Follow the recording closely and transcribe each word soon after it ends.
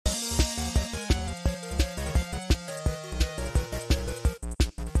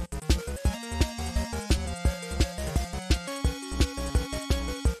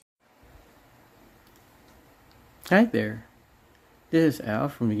Hi there, this is Al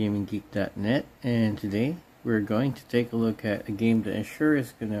from thegaminggeek.net, and today we're going to take a look at a game that I'm sure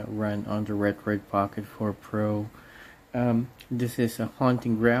is going to run on the Retroid Pocket 4 Pro. This is a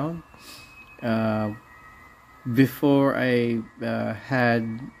Haunting Ground. Before I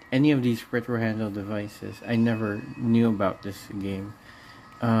had any of these retro handle devices, I never knew about this game.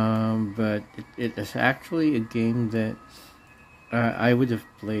 But it is actually a game that I would have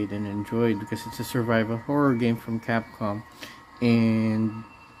played and enjoyed because it's a survival horror game from Capcom, and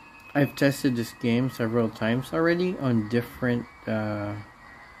I've tested this game several times already on different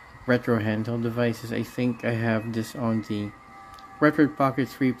retro handheld devices. I think I have this on the Retroid Pocket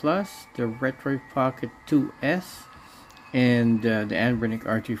 3 Plus, the Retroid Pocket 2S, and the Anbernic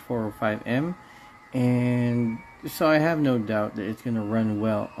RT405M, and so I have no doubt that it's going to run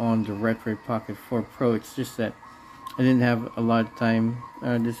well on the Retroid Pocket 4 Pro. It's just that I didn't have a lot of time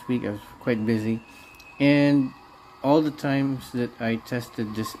this week. I was quite busy, and all the times that I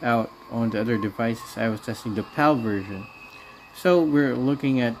tested this out on the other devices, I was testing the PAL version. So we're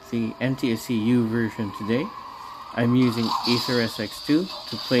looking at the NTSC-U version today. I'm using Acer SX2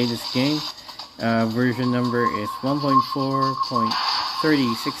 to play this game. Version number is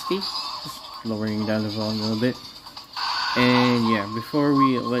 1.4.3060. Just lowering down the volume a little bit. And yeah, before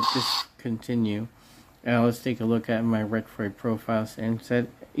we let this continue, let's take a look at my Retroid profiles and set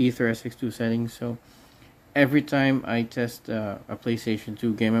Acer SX2 settings. So every time I test a PlayStation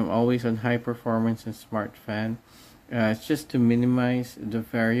 2 game, I'm always on high performance and smart fan. It's just to minimize the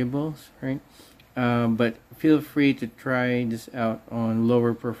variables, right? But feel free to try this out on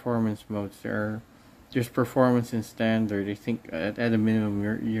lower performance modes. There's performance in standard. I think at a minimum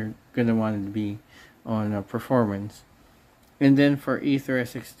you're gonna want it to be on performance. And then for Acer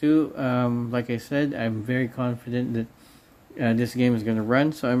SX2, like I said, I'm very confident that this game is going to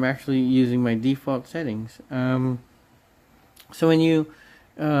run, so I'm actually using my default settings. So when you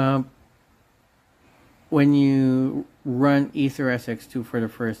run Acer SX2 for the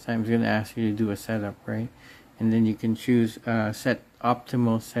first time, it's going to ask you to do a setup, right? And then you can choose set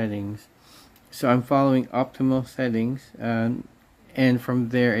optimal settings. So I'm following optimal settings, and from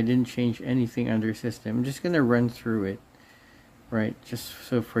there I didn't change anything under system. I'm just going to run through it, right, just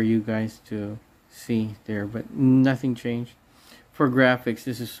so for you guys to see there, but nothing changed. For graphics,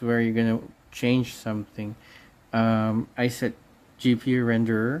 this is where you're gonna change something. I set GPU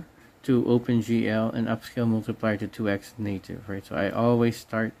renderer to OpenGL and upscale multiplier to 2x native, right? So I always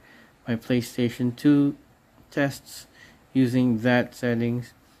start my PlayStation 2 tests using that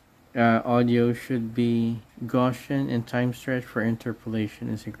settings. Audio should be Gaussian and time stretch for interpolation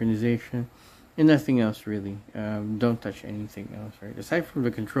and synchronization. And nothing else really. Don't touch anything else, right? Aside from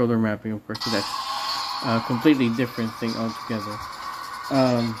the controller mapping, of course, so that's a completely different thing altogether.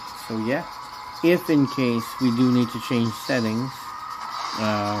 So yeah, if in case we do need to change settings,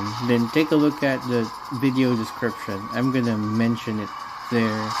 then take a look at the video description. I'm gonna mention it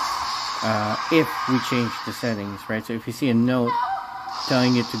there if we change the settings, right? So if you see a note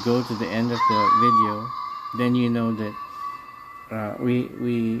telling you to go to the end of the video, then you know that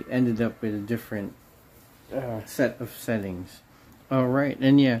we ended up with a different set of settings. Alright,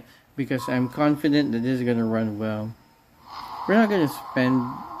 and yeah, because I'm confident that this is going to run well, we're not going to spend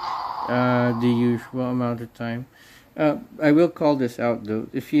the usual amount of time. I will call this out though.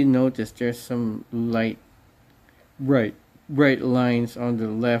 If you notice, there's some bright lines on the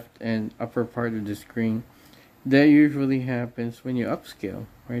left and upper part of the screen. That usually happens when you upscale,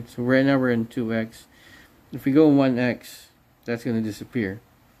 right? So right now we're in 2x. If we go 1x, that's going to disappear,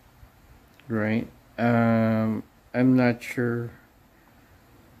 right? I'm not sure.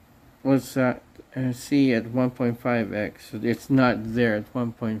 Let's see at 1.5x. So it's not there at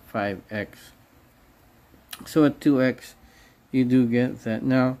 1.5x. So at 2x, you do get that.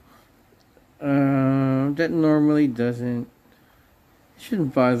 Now, that normally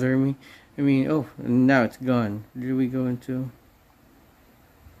shouldn't bother me. I mean, oh, now it's gone. Did we go into?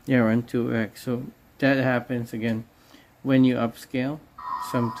 Yeah, we're on 2x. So that happens again when you upscale.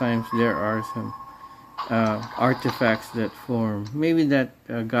 Sometimes there are some artifacts that form. Maybe that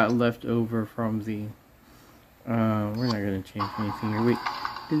got left over from the we're not going to change anything here. Wait,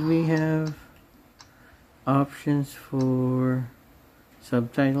 did we have options for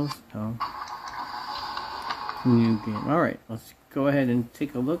subtitles? No. New game. Alright, let's go ahead and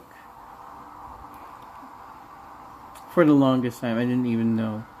take a look. For the longest time, I didn't even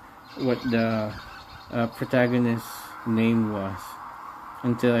know what the protagonist's name was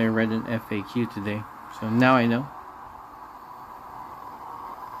until I read an FAQ today. So now I know.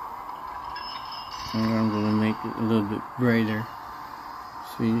 And I'm going to make it a little bit brighter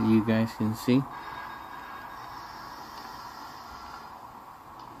so you guys can see.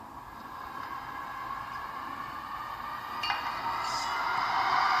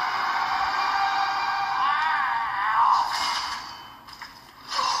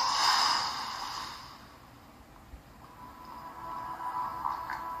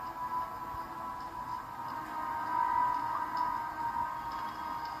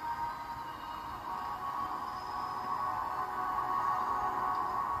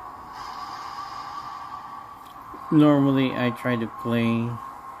 normally I try to play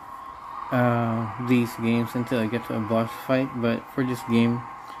these games until I get to a boss fight, but for this game,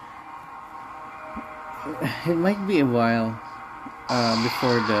 it might be a while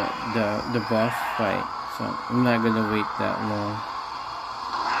before the boss fight, so I'm not gonna wait that long.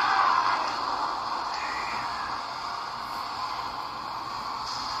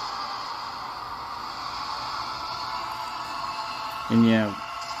 And yeah,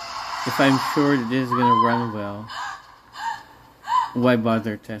 if I'm sure that this is gonna run well, why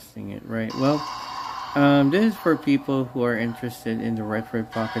bother testing it, right? Well, this is for people who are interested in the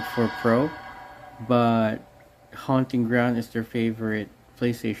Retroid Pocket 4 Pro, but Haunting Ground is their favorite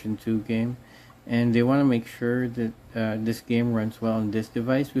PlayStation 2 game, and they want to make sure that this game runs well on this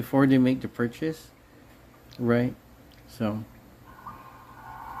device before they make the purchase, right? So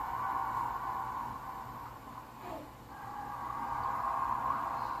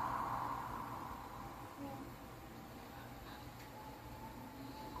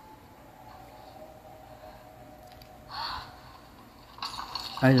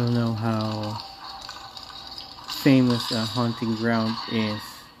I don't know how famous Haunting Ground is.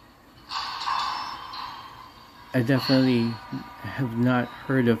 I definitely have not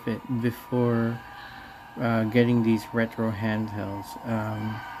heard of it before getting these retro handhelds.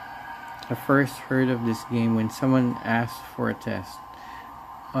 I first heard of this game when someone asked for a test.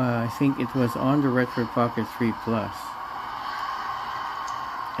 I think it was on the Retroid Pocket 3 Plus.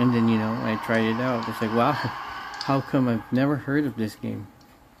 And then, I tried it out. It's like, wow, how come I've never heard of this game?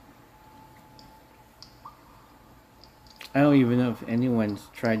 I don't even know if anyone's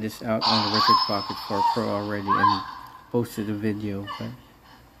tried this out on the Retroid Pocket 4 Pro already and posted a video, but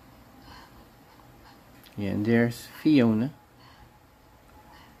yeah, and there's Fiona.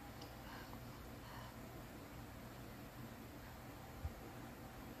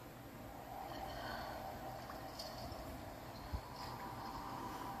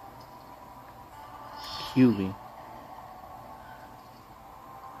 Hewie.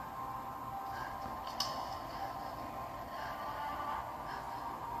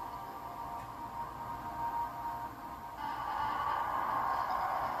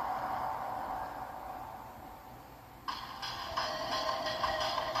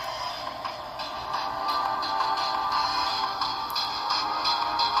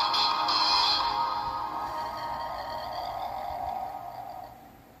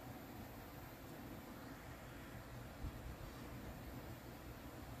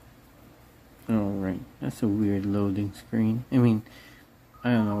 Alright, that's a weird loading screen. I mean,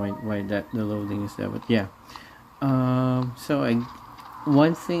 I don't know why the loading is there, but yeah. So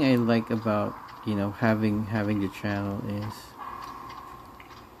one thing I like about, having the channel is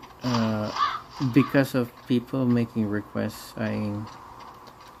because of people making requests, I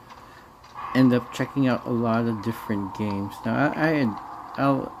end up checking out a lot of different games. Now,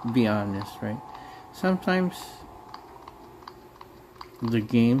 I'll be honest, right? Sometimes the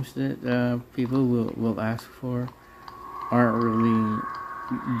games that people will ask for aren't really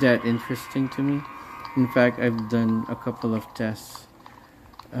that interesting to me. In fact, I've done a couple of tests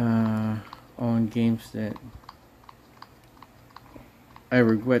on games that I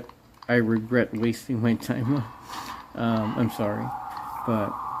regret wasting my time on. I'm sorry,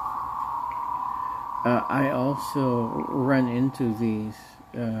 but I also run into these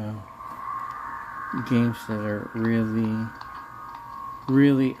games that are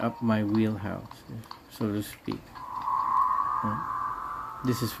really up my wheelhouse, so to speak.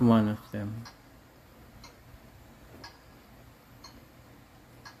 This is one of them.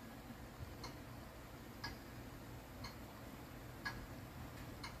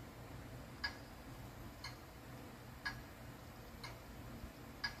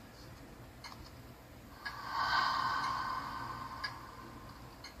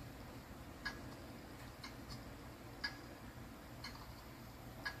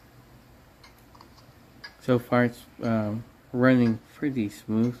 So far it's running pretty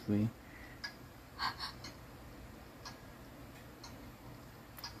smoothly.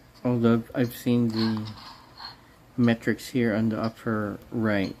 Although I've seen the metrics here on the upper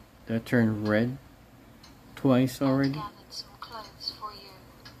right that turn red twice already.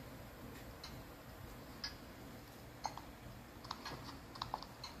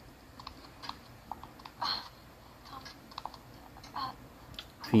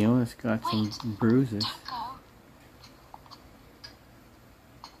 Fiona's got some bruises.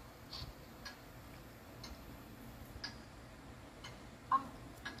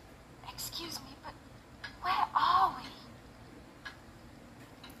 Excuse me, but where are we?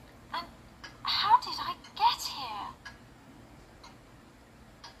 And how did I get here?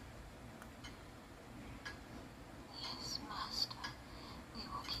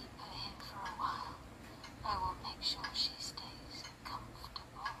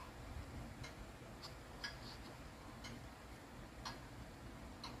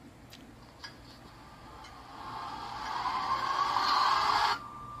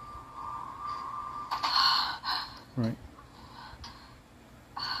 Right.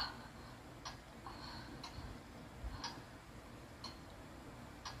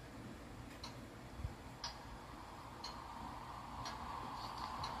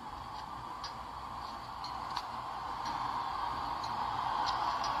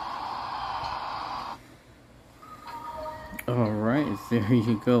 Alright, there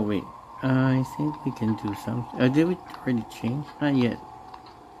you go. Wait, I think we can do something. Did we already change? Not yet.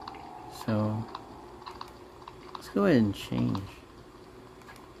 So, let's go ahead and change.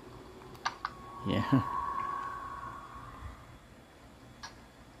 Yeah.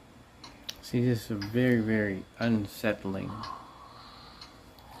 See, this is very, very unsettling.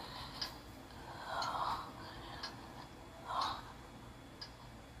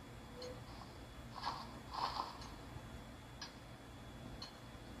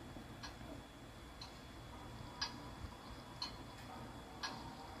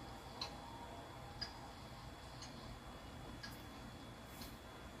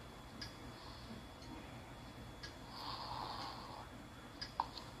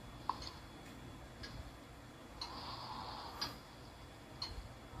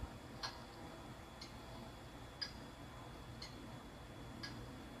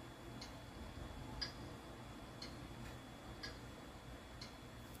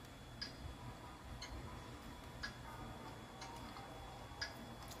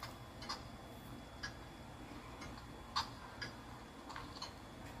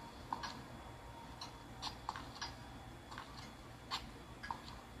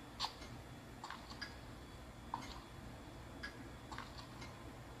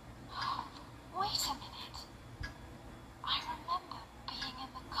 Wait a minute. I remember being in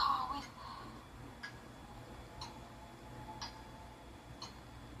the car with...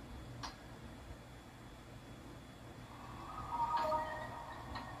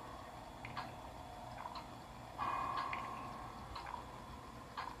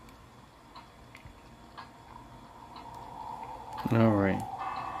 Alright.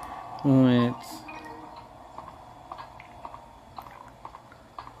 Let's...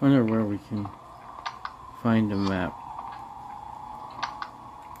 wonder where we can find a map.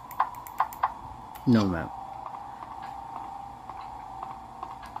 No map.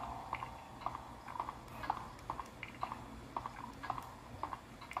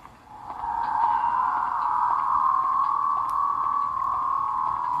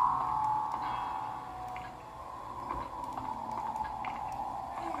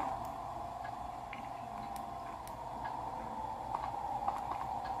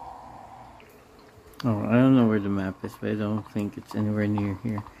 Oh, I don't know where the map is, but I don't think it's anywhere near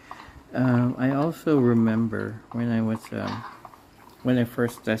here. I also remember when I was when I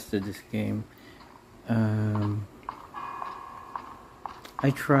first tested this game, I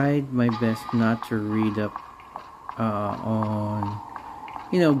tried my best not to read up on,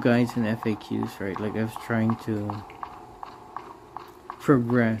 guides and FAQs, right? Like I was trying to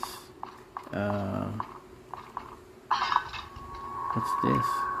progress. What's this?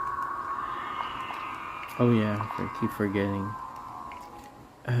 Oh yeah, I keep forgetting.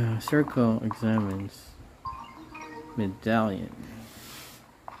 Circle examines medallion.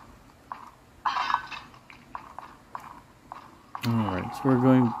 Alright, so we're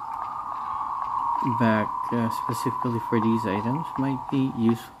going back specifically for these items. Might be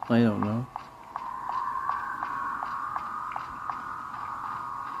useful, I don't know.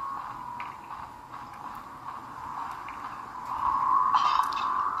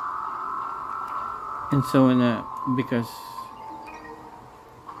 And so because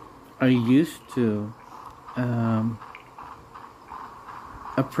I used to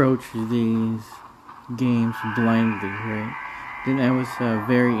approach these games blindly, right? Then I was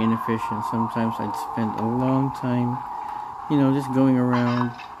very inefficient. Sometimes I'd spend a long time, just going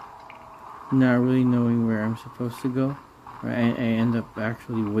around, not really knowing where I'm supposed to go. Right? I end up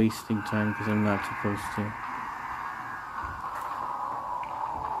actually wasting time because I'm not supposed to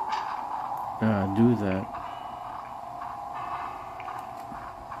do that.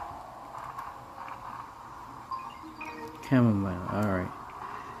 Chamomile, alright.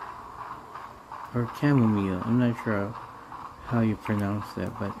 Or chamomile, I'm not sure how you pronounce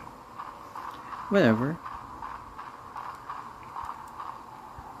that, but whatever.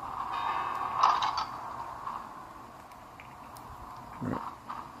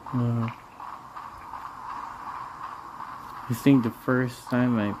 I think the first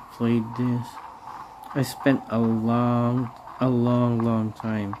time I played this, I spent a long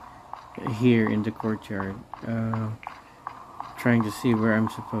time here in the courtyard, trying to see where I'm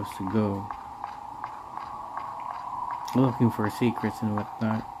supposed to go, looking for secrets and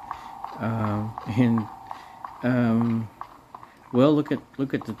whatnot. And Well, look at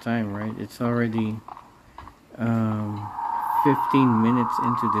the time, right? It's already 15 minutes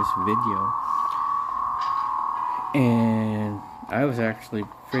into this video, and I was actually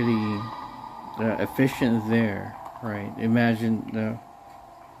pretty efficient there, right? Imagine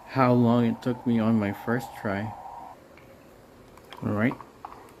how long it took me on my first try. All right,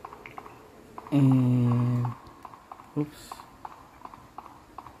 and oops.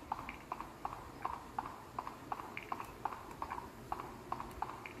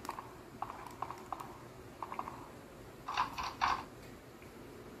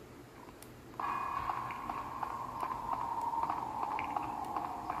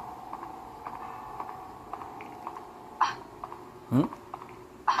 Huh?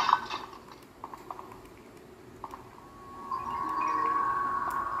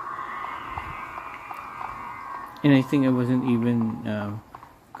 And I think I wasn't even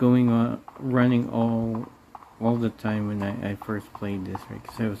going on running all the time when I first played this, right?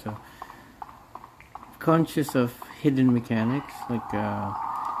 Because I was conscious of hidden mechanics. Like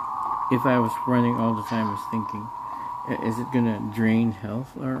if I was running all the time, I was thinking, is it gonna drain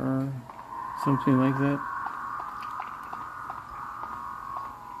health or something like that?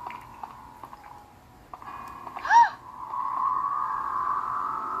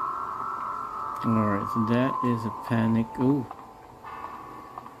 Alright, so that is a panic. Ooh.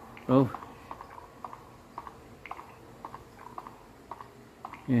 Oh.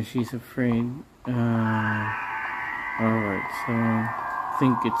 Yeah, she's afraid. Alright, so I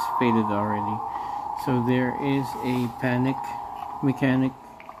think it's faded already. So there is a panic mechanic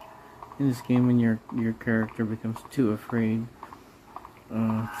in this game when your character becomes too afraid.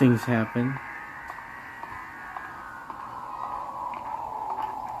 Things happen.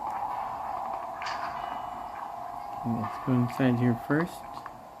 Let's go inside here first.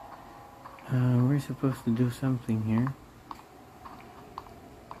 We're supposed to do something here.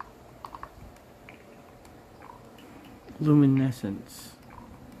 Luminescence.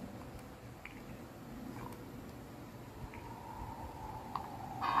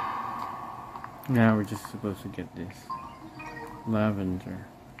 Now we're just supposed to get this. Lavender.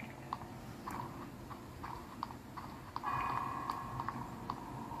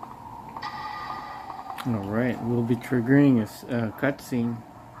 Alright, we'll be triggering a cutscene.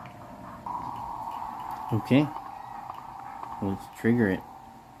 Okay. Let's trigger it.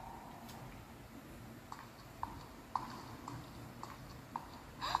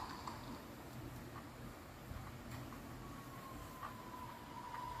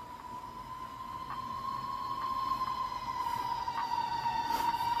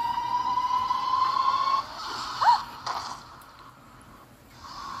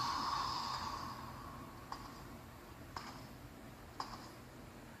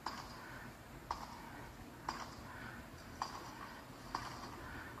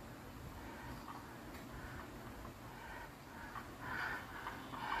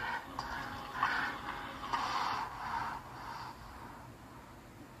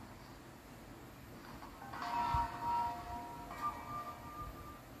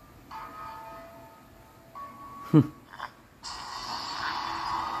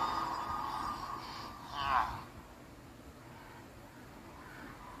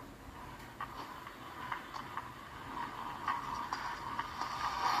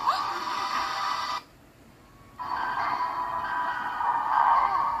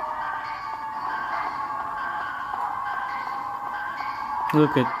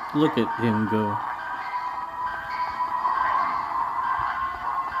 Look at him go.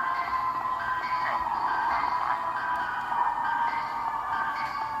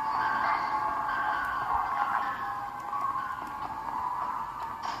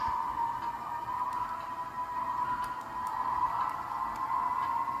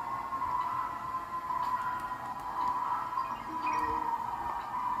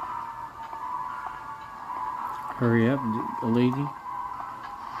 Hurry up, lady.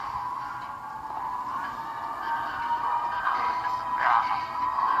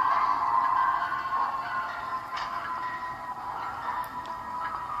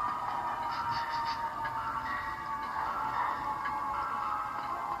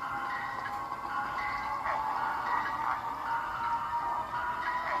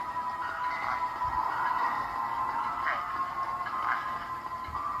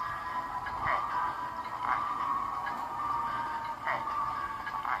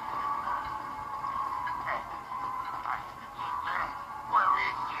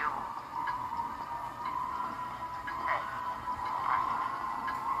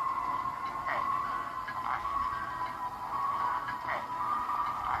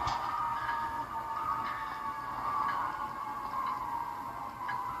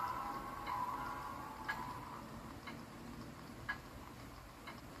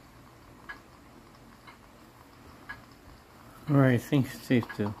 Alright, I think it's safe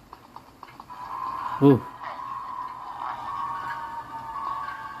to. Ooh.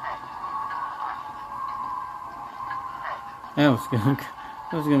 I was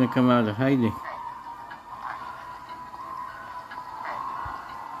gonna come out of hiding.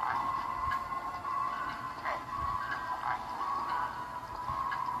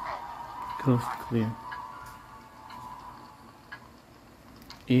 Coast clear.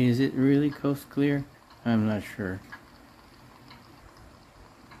 Is it really coast clear? I'm not sure.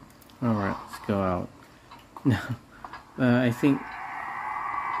 Alright, let's go out. No, I think...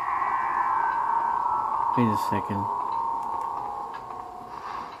 Wait a second.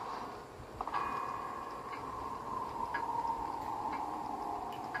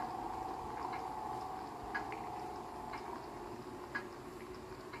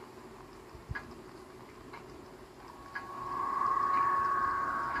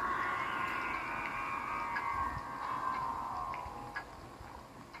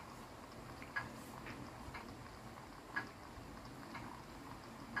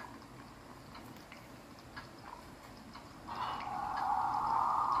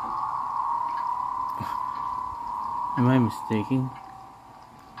 Am I mistaking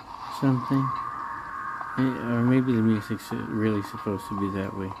something? Or maybe the music's really supposed to be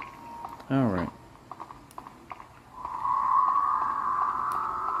that way. Alright.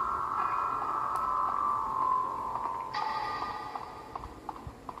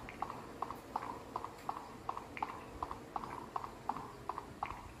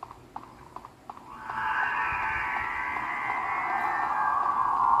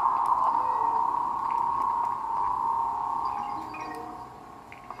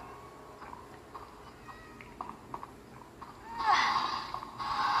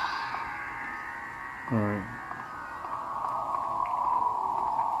 Alright.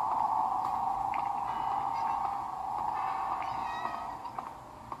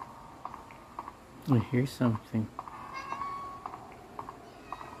 I hear something.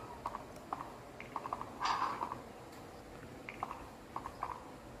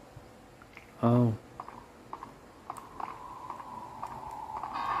 Oh.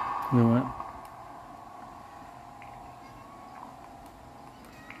 You know what?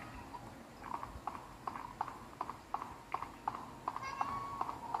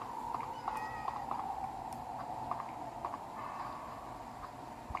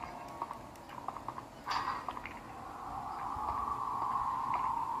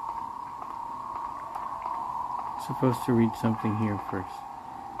 Supposed to read something here first.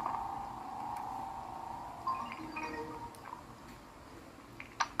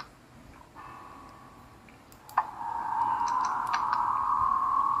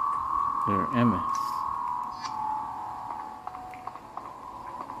 There, MS.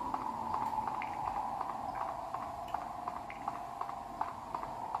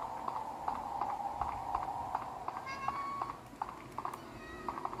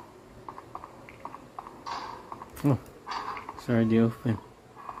 Oh, it's already open.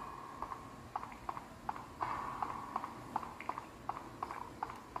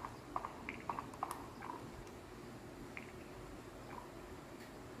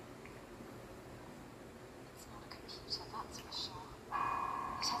 It's not a computer, that's for sure.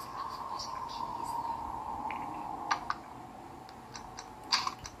 It has alphabetic keys, though.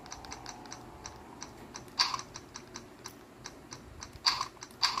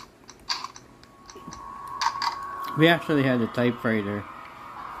 We actually had a typewriter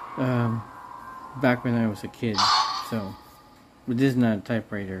back when I was a kid, so but this is not a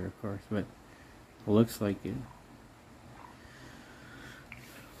typewriter, of course, but it looks like it.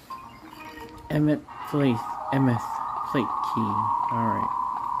 Emmet plate, Emmeth plate key. All right.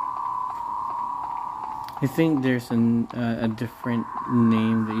 I think there's a different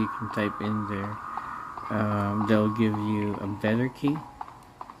name that you can type in there. They'll give you a better key,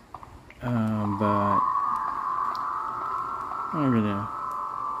 but I'm not gonna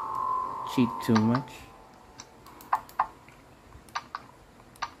cheat too much.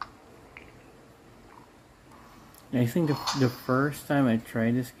 I think the first time I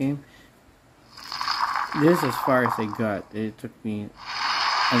tried this game, this is as far as I got. It took me an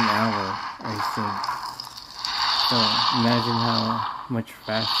hour, I think. So imagine how much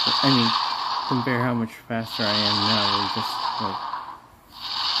faster, I mean, compare how much faster I am now. We're just like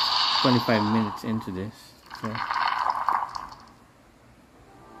 25 minutes into this. So.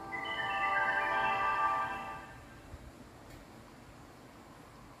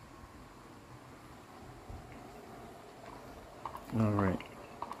 Alright.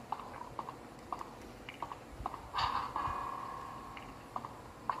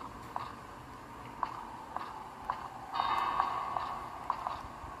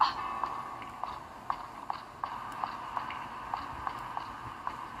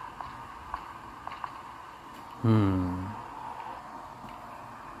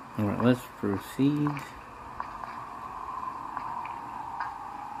 Alright, let's proceed.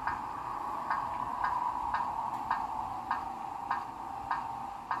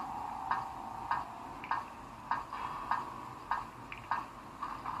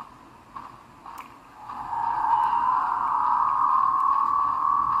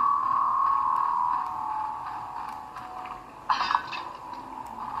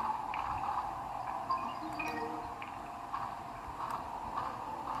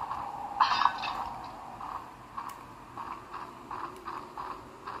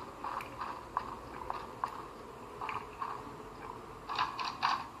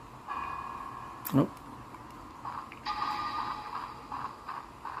 Oh.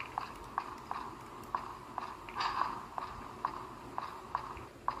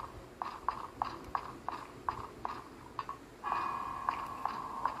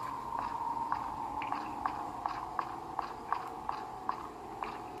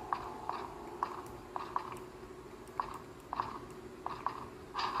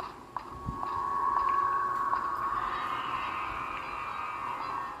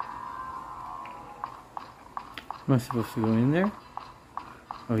 Am I supposed to go in there?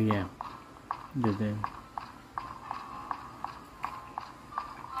 Oh yeah, did then.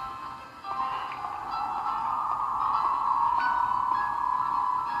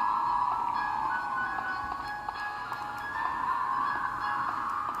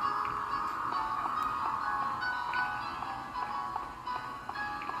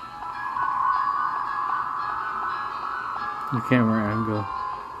 The camera angle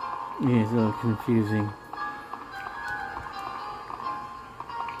is a little confusing.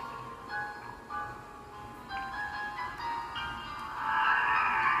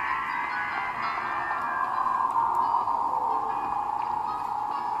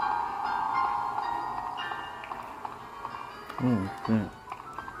 Oh, what's that?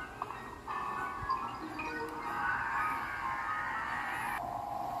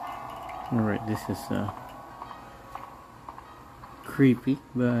 Alright, this is creepy,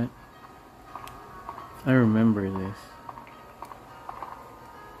 but I remember this.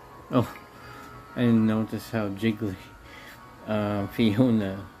 Oh, I didn't notice how jiggly Fiona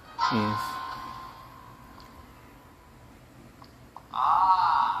is.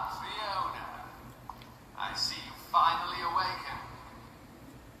 Fiona. I see you finally awakened.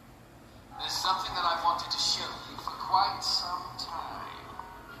 There's something that I've wanted to show you for quite some time.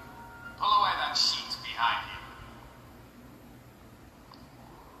 Pull away that sheet behind you.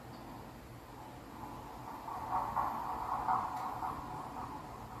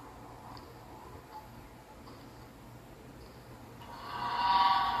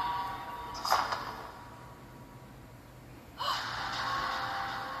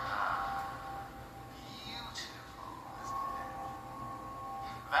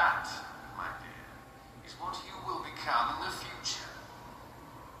 That, my dear, is what you will become in the future.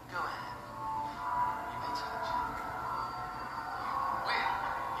 Go ahead. You may touch it. You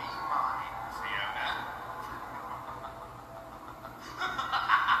will be mine, Fiona.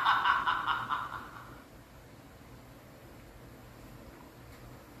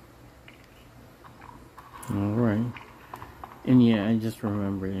 Alright. And yeah, I just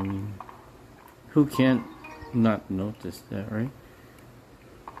remembered. I mean, who can't not notice that, right?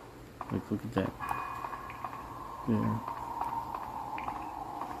 Like, look at that. Yeah.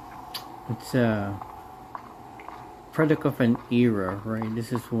 It's a product of an era, right?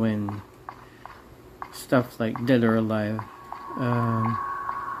 This is when stuff like Dead or Alive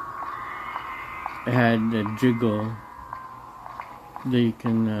had a jiggle that you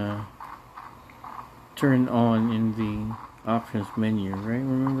can turn on in the options menu, right?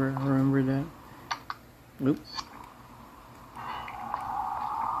 Remember that? Oops.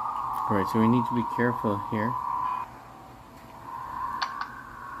 Alright, so we need to be careful here.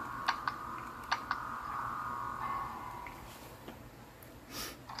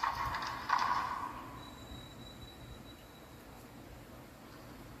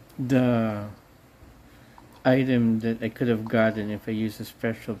 The item that I could have gotten if I used a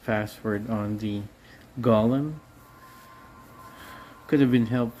special password on the golem could have been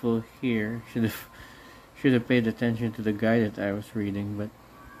helpful here. Should have paid attention to the guide that I was reading, but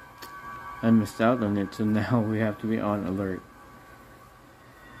I missed out on it, so now we have to be on alert.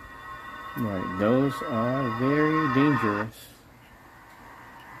 Right, those are very dangerous.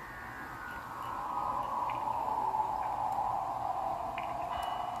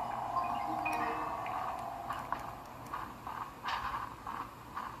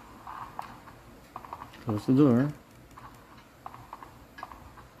 Close the door.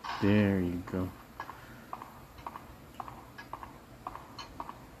 There you go.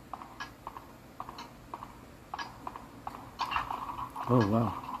 Oh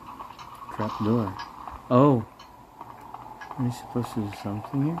wow. Trap door. Oh. Am I supposed to do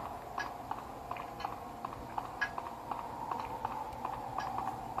something here?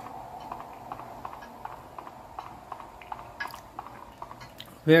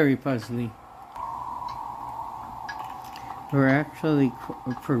 Very puzzly. We're actually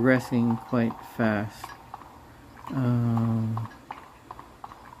progressing quite fast. Oh,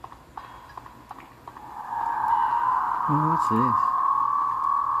 what's this?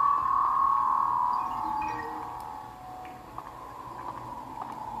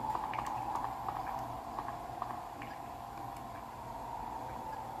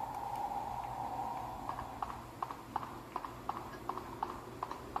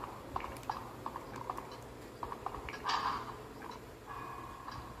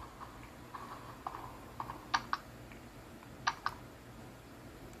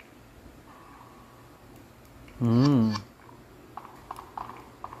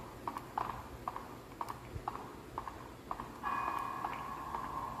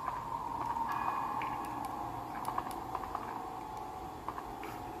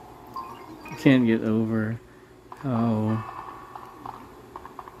 Can't get over how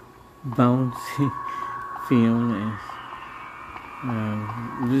bouncy Fiona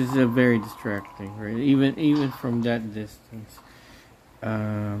is. This is a very distracting, right? Even from that distance,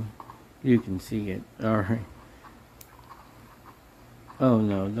 you can see it. All right. Oh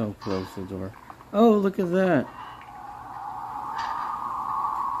no! Don't close the door. Oh, look at that.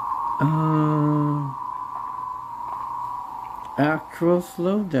 Actual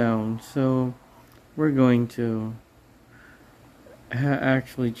slowdown. So we're going to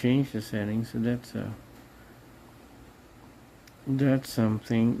actually change the settings. So that's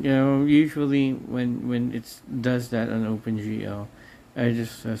something. You know, usually when it does that on OpenGL, I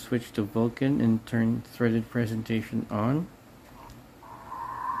just switch to Vulkan and turn threaded presentation on,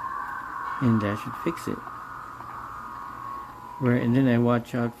 and that should fix it. Right, and then I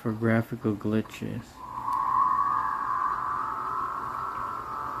watch out for graphical glitches.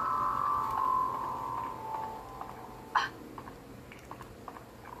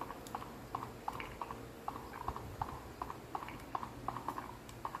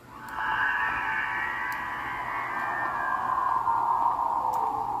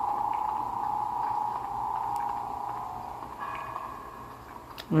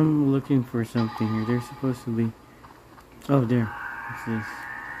 I'm looking for something here. There's supposed to be... Oh, there. What's this?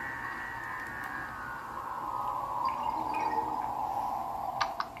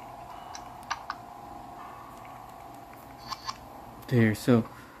 There. So,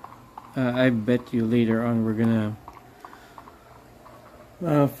 I bet you later on we're gonna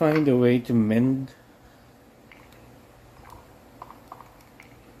find a way to mend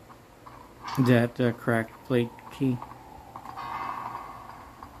that cracked plate key.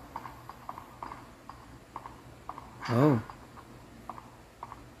 Oh.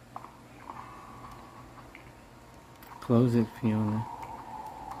 Close it, Fiona.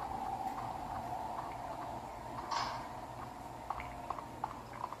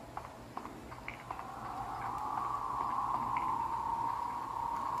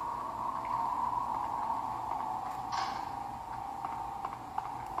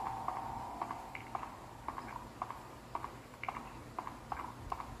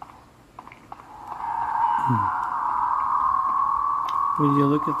 Will you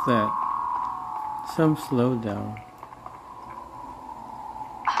look at that? Some slowdown.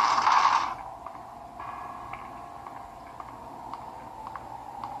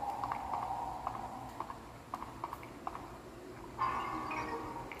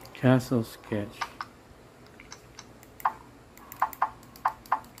 Castle sketch.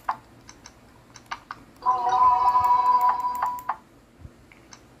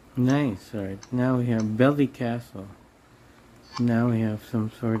 Nice. Alright, now we have Belly Castle. Now we have some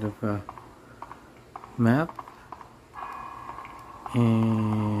sort of a map.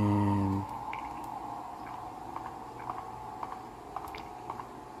 And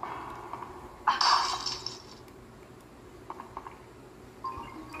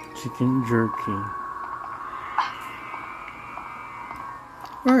chicken jerky.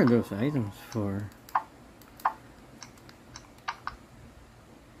 What are those items for?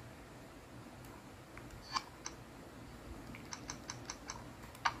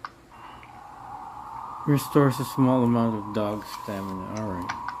 Restores a small amount of dog stamina.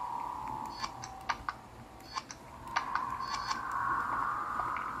 Alright.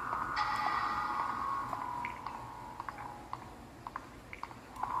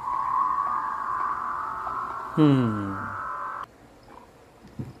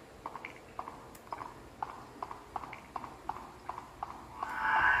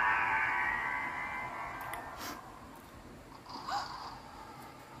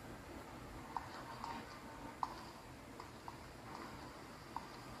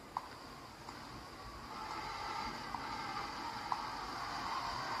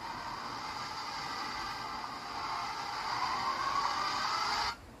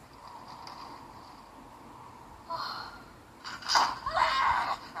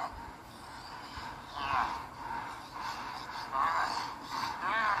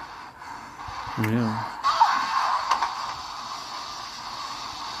 Yeah.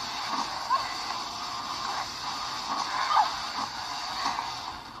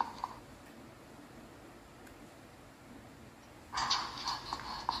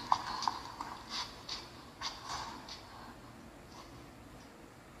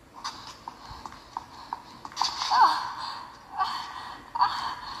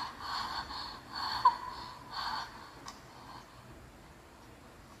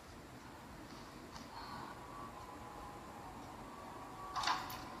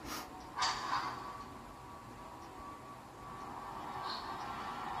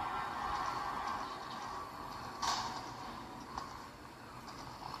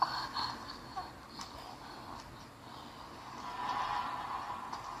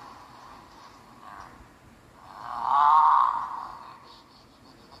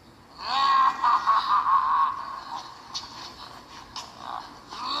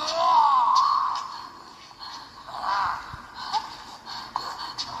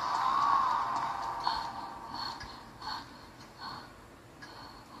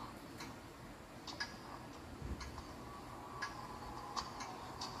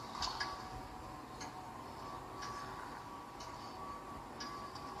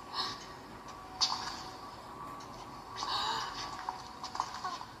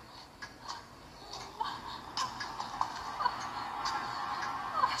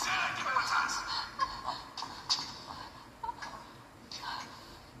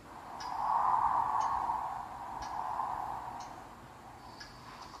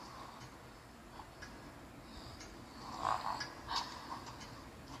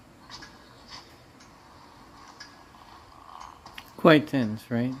 Quite tense,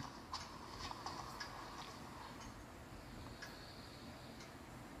 right?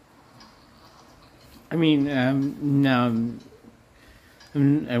 I mean, now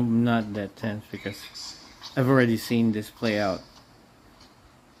I'm not that tense because I've already seen this play out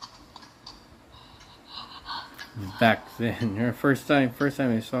back then. Or first time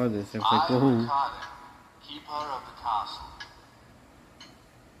I saw this, I was like, I, whoa. Riccardo, keeper of the castle.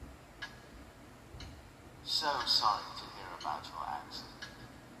 So sorry to hear about your accident.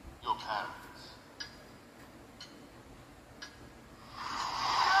 Your parents.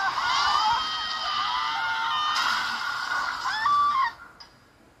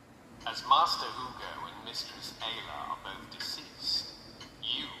 As Master Hugo and Mistress Ayla are both deceased,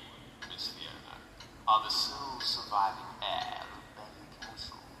 you, Miss Fiona, are the sole surviving heir of Belly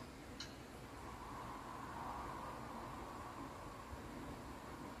Castle.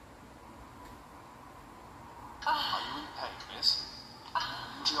 Are you in pain, miss?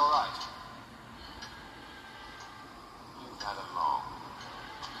 You'll be alright. You've had a long day.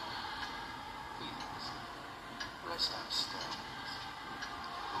 Please, rest upstairs.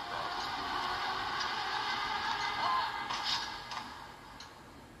 Your bed is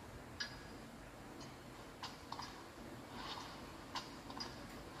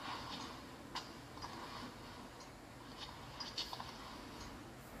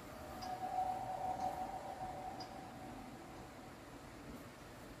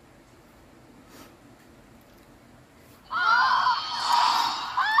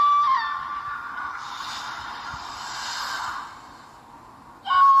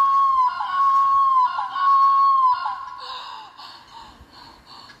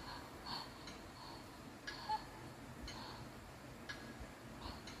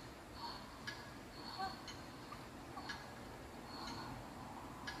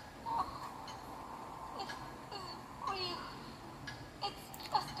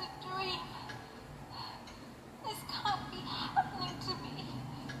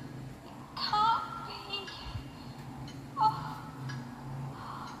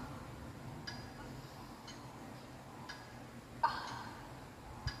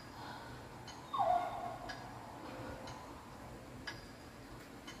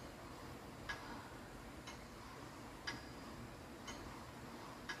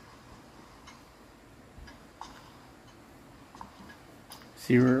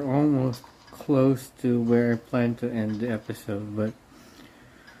See, we're almost close to where I plan to end the episode, but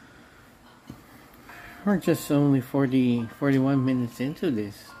we're just only 41 minutes into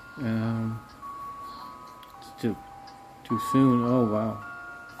this. It's too soon. Oh wow.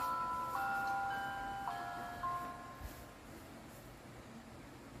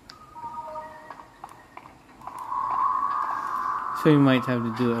 So you might have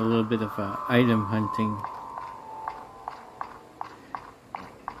to do a little bit of item hunting.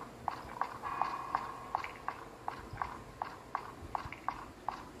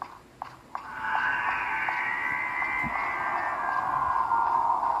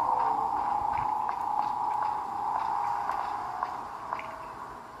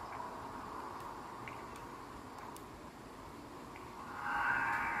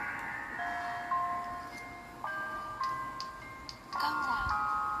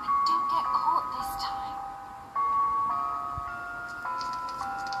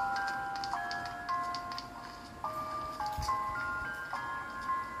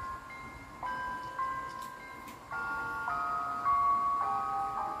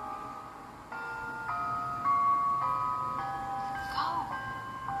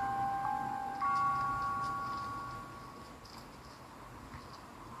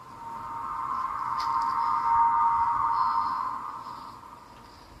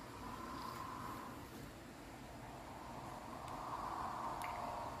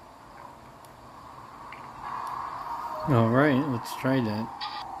 Alright, let's try that.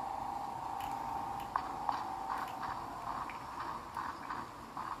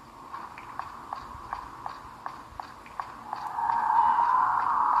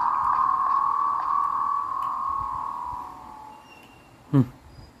 Hmm.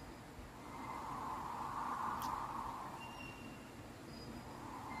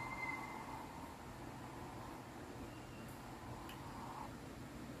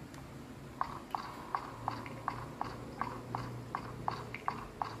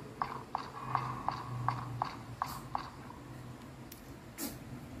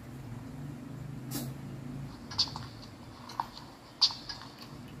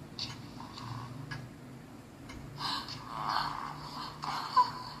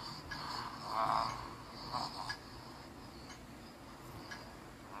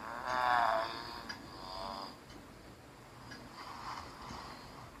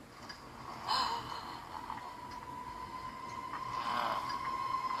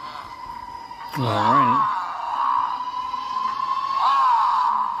 Alright.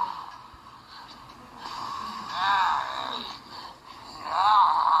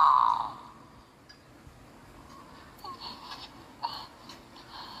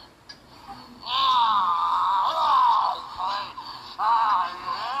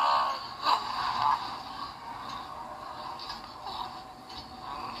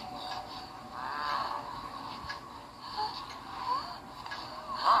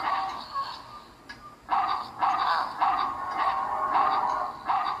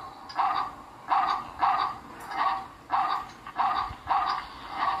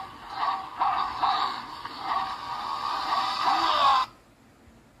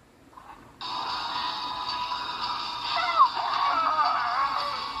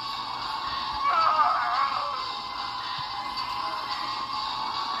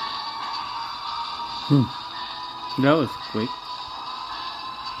 That was quick.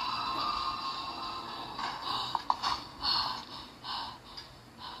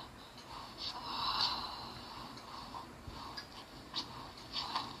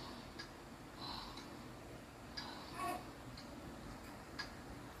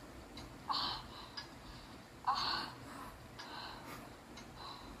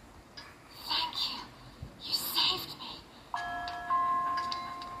 Thank you. You saved me.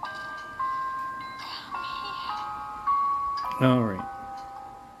 Come here. Alright.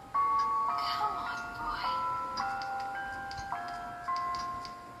 Come on, boy.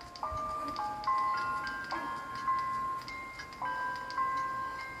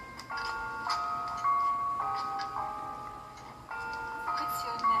 What's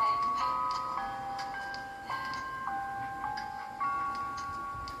your name?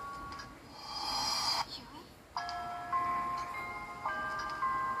 Hewie?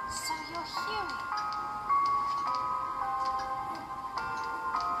 So you're Hewie.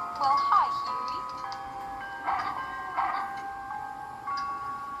 Well, hi,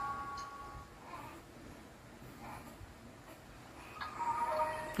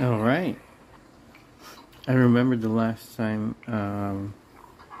 Hewie. Alright. I remember the last time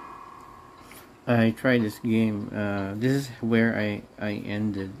I tried this game. This is where I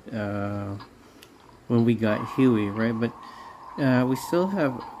ended when we got Hewie, right? But we still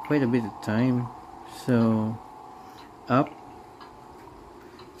have quite a bit of time. So, up,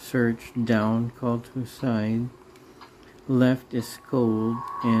 search, down, call to side, left is cold,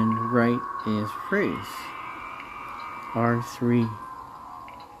 and right is freeze. R3.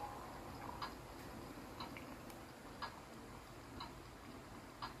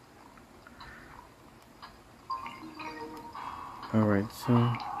 Alright, so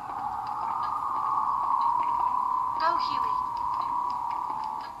Go, Hewie.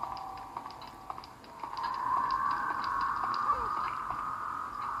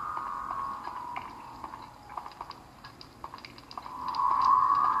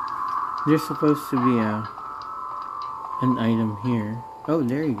 there's supposed to be an item here. Oh,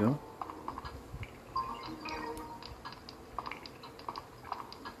 there you go.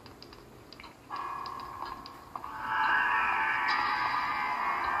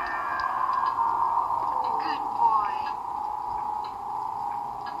 Good boy.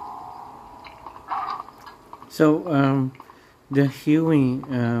 So, the Hewie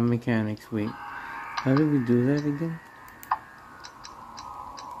mechanics. Wait, how do we do that again?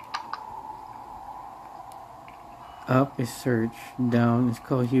 Up is search, down is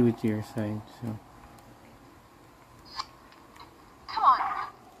call Hewie to your side. So, Come on.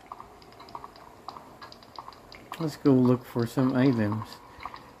 let's go look for some items.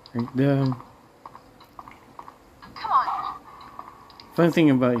 Right, Come on. Fun thing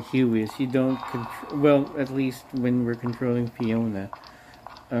about Hewie is you don't control. Well, at least when we're controlling Fiona,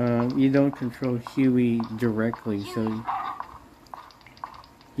 you don't control Hewie directly. So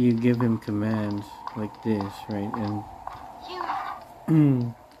you give him commands like this, right?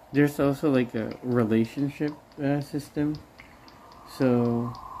 And there's also like a relationship system.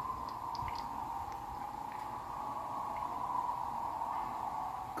 So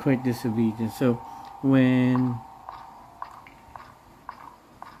quite disobedient. So when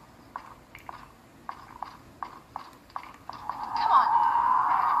Come on.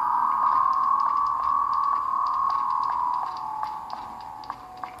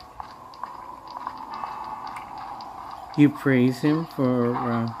 you praise him for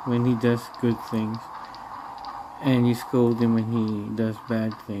when he does good things, and you scold him when he does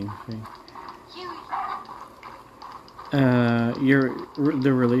bad things, right? Hewie.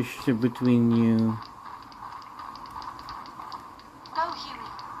 The relationship between you Go, Hewie.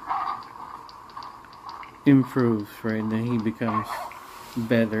 improves, right? Then he becomes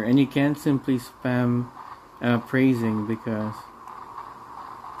better, and you can't simply spam praising because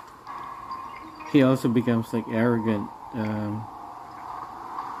he also becomes like arrogant. Hewie.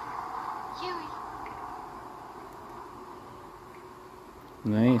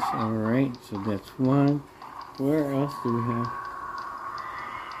 Nice. All right. So that's one. Where else do we have?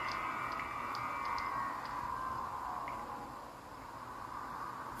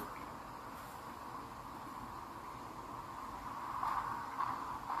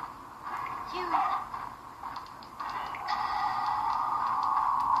 Hewie.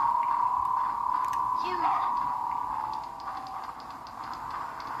 Hewie.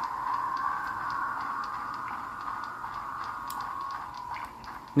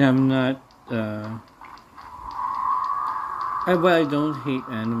 Now I'm not. Well, I don't hate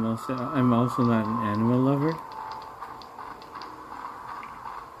animals. I'm also not an animal lover.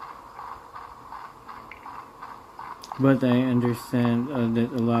 But I understand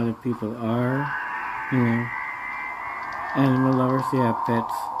that a lot of people are, animal lovers. They have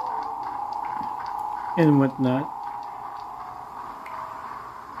pets and whatnot.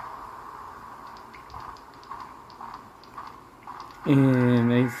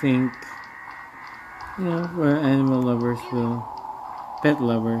 And I think, animal lovers pet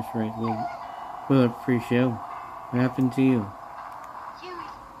lovers, right, will appreciate what happened to you. Hewie.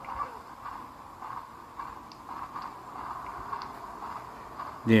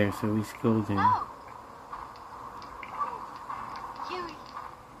 There, so we scold him. No. Hewie.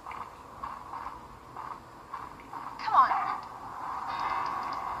 Come on.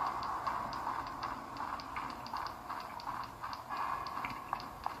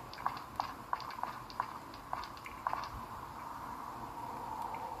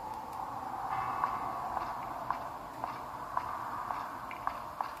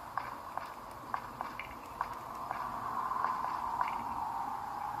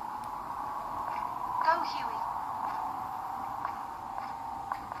 Go, Hewie.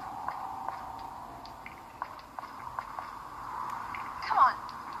 Come on.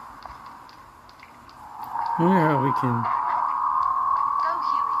 I wonder how we can. Go,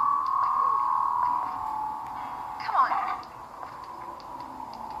 Hewie. Come on.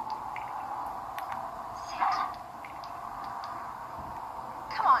 Sit.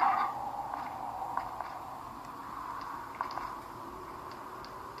 Come on.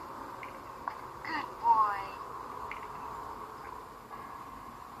 Good boy.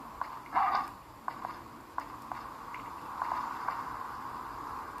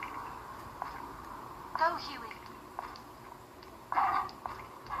 Go, Hewie.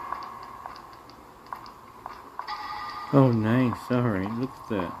 Oh, nice. All right, look at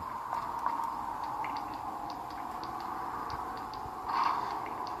that.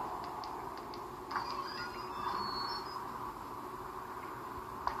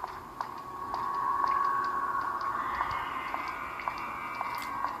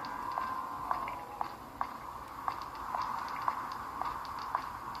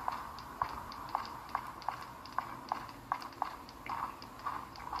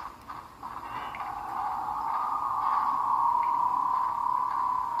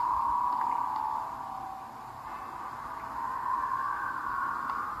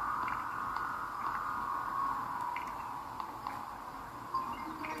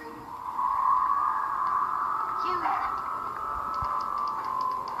 Hewie.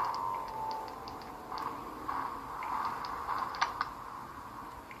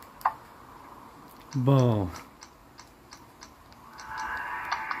 Ball.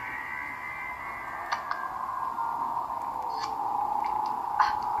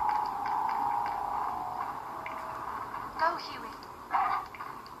 Go, Hewie.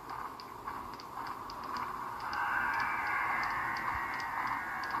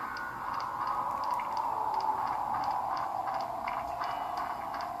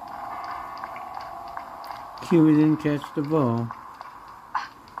 Hewie didn't catch the ball.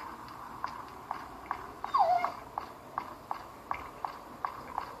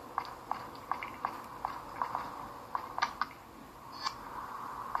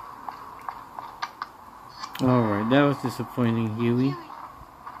 Alright, that was disappointing, Hewie.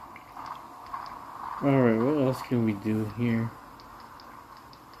 Alright, what else can we do here?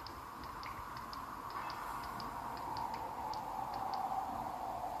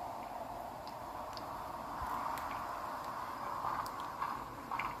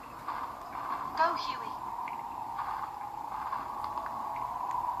 Go, Hewie.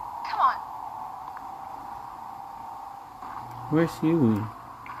 Come on. Where's Hewie?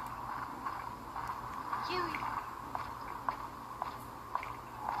 Hewie.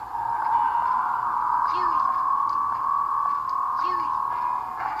 Hewie.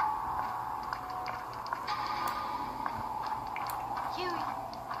 Hewie.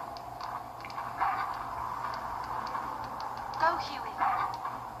 Go, Hewie.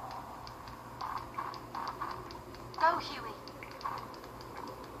 Go, Hewie.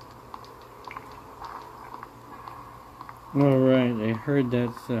 Alright, I heard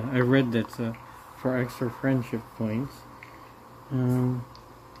that's, I read that's for extra friendship points.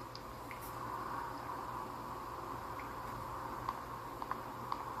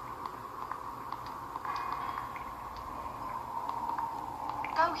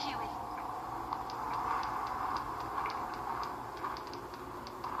 Go, Hewie.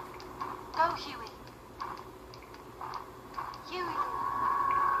 Go, Hewie. Hewie.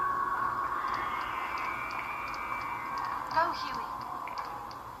 Go, Hewie.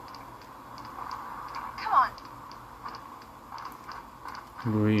 Come on.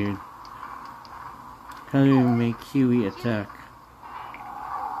 Weird. How do we make Hewie attack?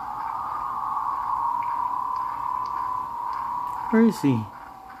 Where is he?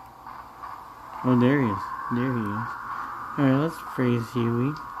 Oh, there he is. There he is. Alright, let's praise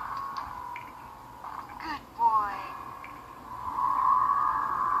Hewie. Good boy.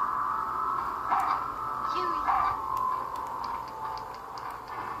 Hewie.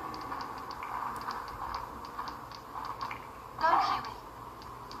 Go, Hewie.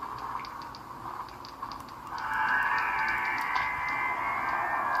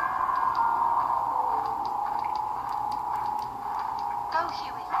 Go,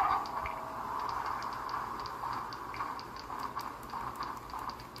 Hewie.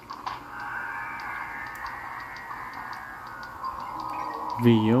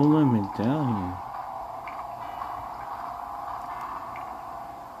 Viola medallion.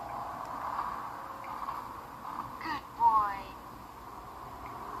 Good boy.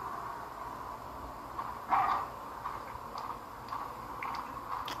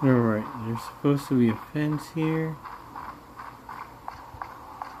 Alright, there's supposed to be a fence here.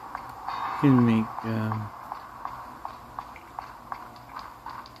 You can make,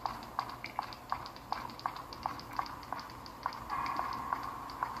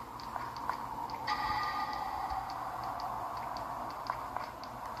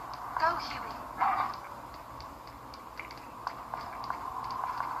 Go, Hewie.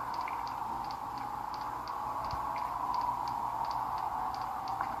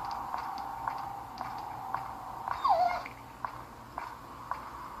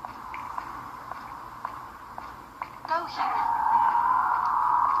 Go, Hewie.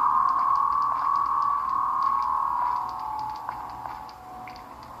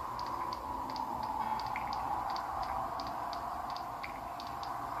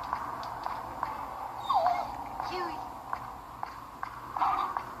 Hewie.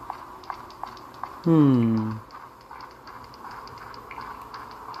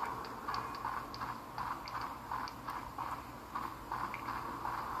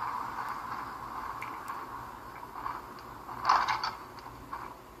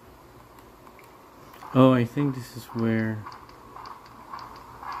 Oh, I think this is where...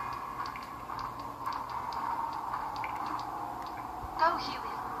 Go,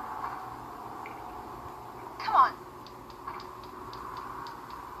 Hewie. Come on.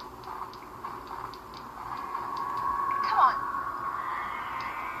 Come on.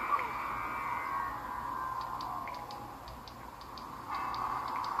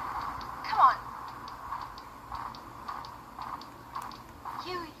 Come on.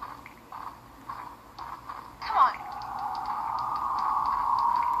 Hewie. Come on.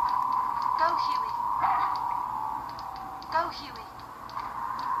 Go, Hewie. Go, Hewie.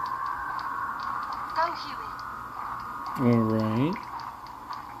 Go, Hewie. Alright.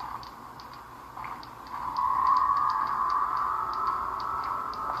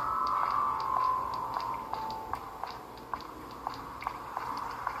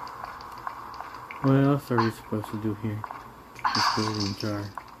 What else are we supposed to do here? This golden jar.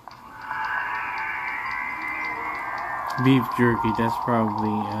 Beef jerky, that's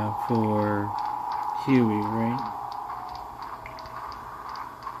probably for Hewie, right?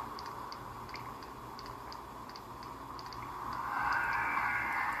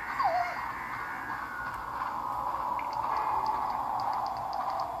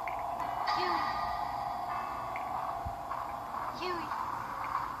 Hewie.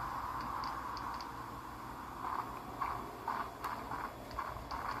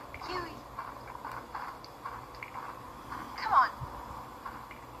 Hewie. Come on.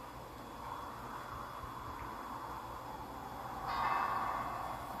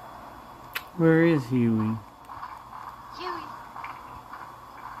 Where is Hewie? Hewie.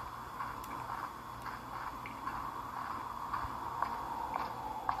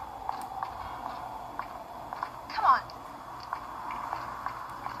 Come on.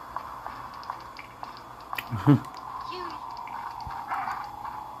 Hewie.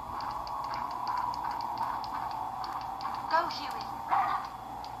 Go, Hewie.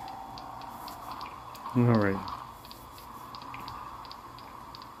 Alright.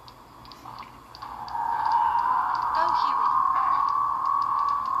 Go, Hewie.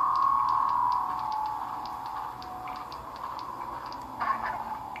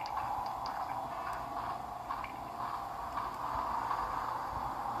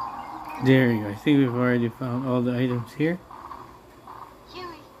 There you go. I think we've already found all the items here.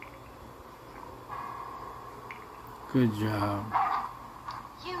 Hewie. Good job.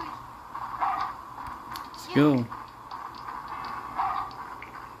 Hewie. Let's go.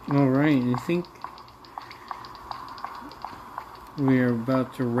 Alright, I think we're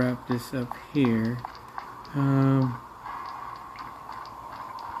about to wrap this up here.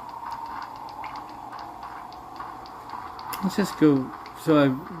 Let's just go.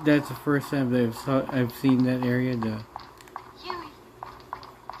 So that's the first time that I've seen that area, the Hewie.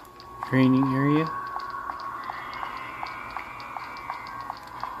 training area.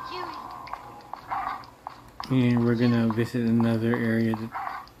 Hewie. And we're gonna visit another area that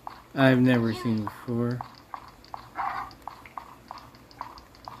I've never seen before.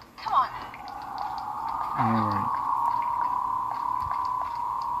 Come on. Alright.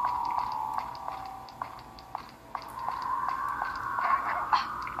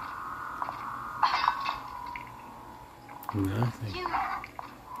 Nothing. Hewie.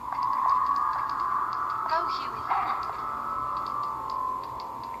 Go, Hewie.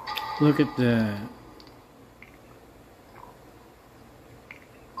 Look at that.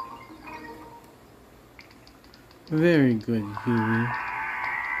 Very good, Hewie.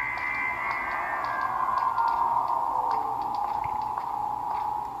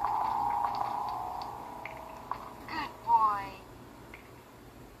 Good boy.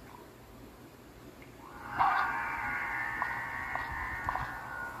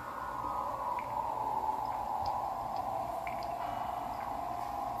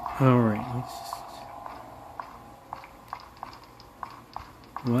 Alright, let's just...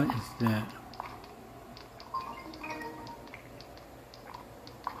 What is that?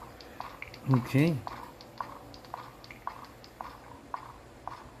 Okay.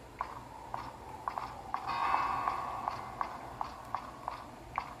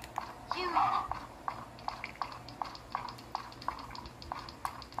 Hewie.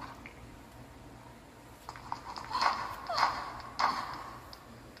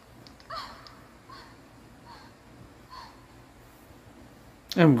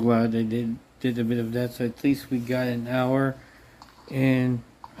 I'm glad I did a bit of that, so at least we got an hour, and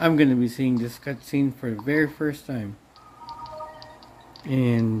I'm gonna be seeing this cutscene for the very first time.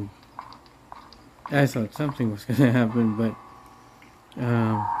 And I thought something was gonna happen, but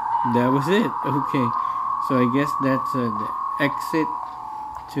that was it. Okay, so I guess that's the exit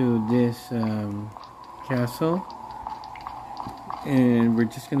to this castle, and we're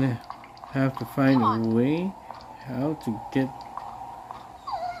just gonna have to find a way how to get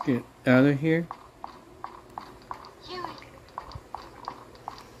out of here. Hewie.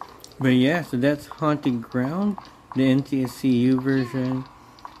 But yeah, so that's Haunted Ground, the NTSC-U version.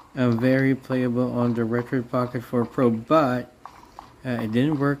 Very playable on the Retroid Pocket 4 Pro, but it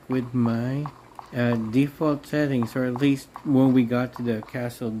didn't work with my default settings, or at least when we got to the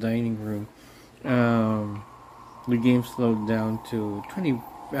castle dining room. The game slowed down to 20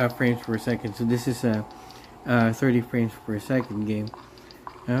 frames per second, so this is a 30 frames per second game.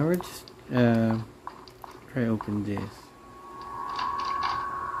 We're just try to open this.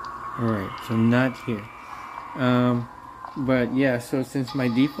 Alright, so not here. But yeah, so since my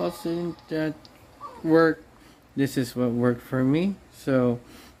defaults didn't work, this is what worked for me. So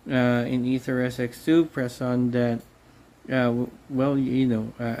in Ether SX2, press on that.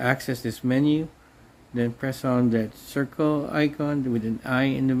 Access this menu. Then press on that circle icon with an eye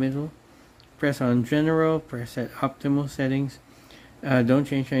in the middle. Press on General. Press at Optimal Settings. Don't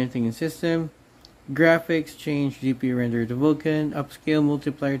change anything in System. Graphics, change GPU render to Vulkan. Upscale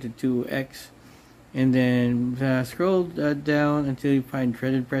multiplier to 2x. And then scroll down until you find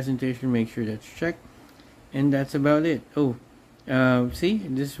Threaded Presentation. Make sure that's checked. And that's about it. Oh, see?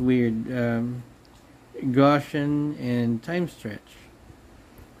 This is weird. Gaussian and time stretch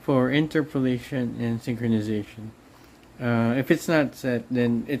for interpolation and synchronization. If it's not set,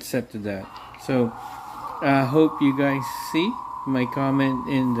 then it's set to that. So I hope you guys see my comment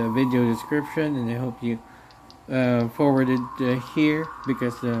in the video description, and I hope you forward it here,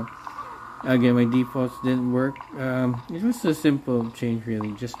 because again, my defaults didn't work. It was a simple change,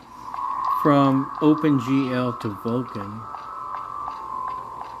 really, just from OpenGL to Vulkan.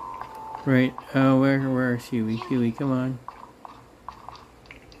 Right, where is Hewie? Hewie, come on.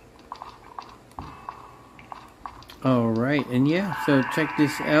 Alright, and yeah, so check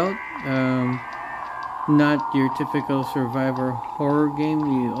this out. Not your typical survivor horror game.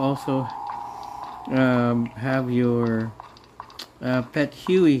 You also have your pet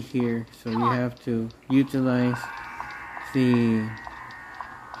Hewie here, so you have to utilize the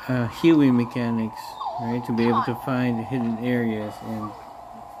Hewie mechanics, right, to be able to find the hidden areas. And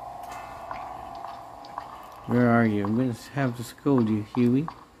where are you? I'm going to have to scold you, Hewie.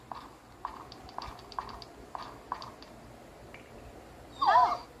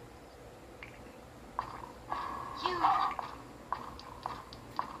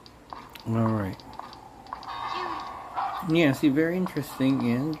 Alright. Yeah, see, very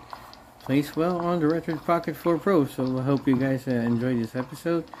interesting, and plays well on the Retroid Pocket 4 Pro. So I hope you guys enjoyed this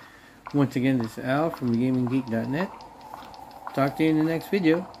episode. Once again, this is Al from GamingGeek.net. Talk to you in the next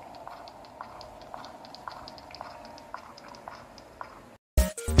video.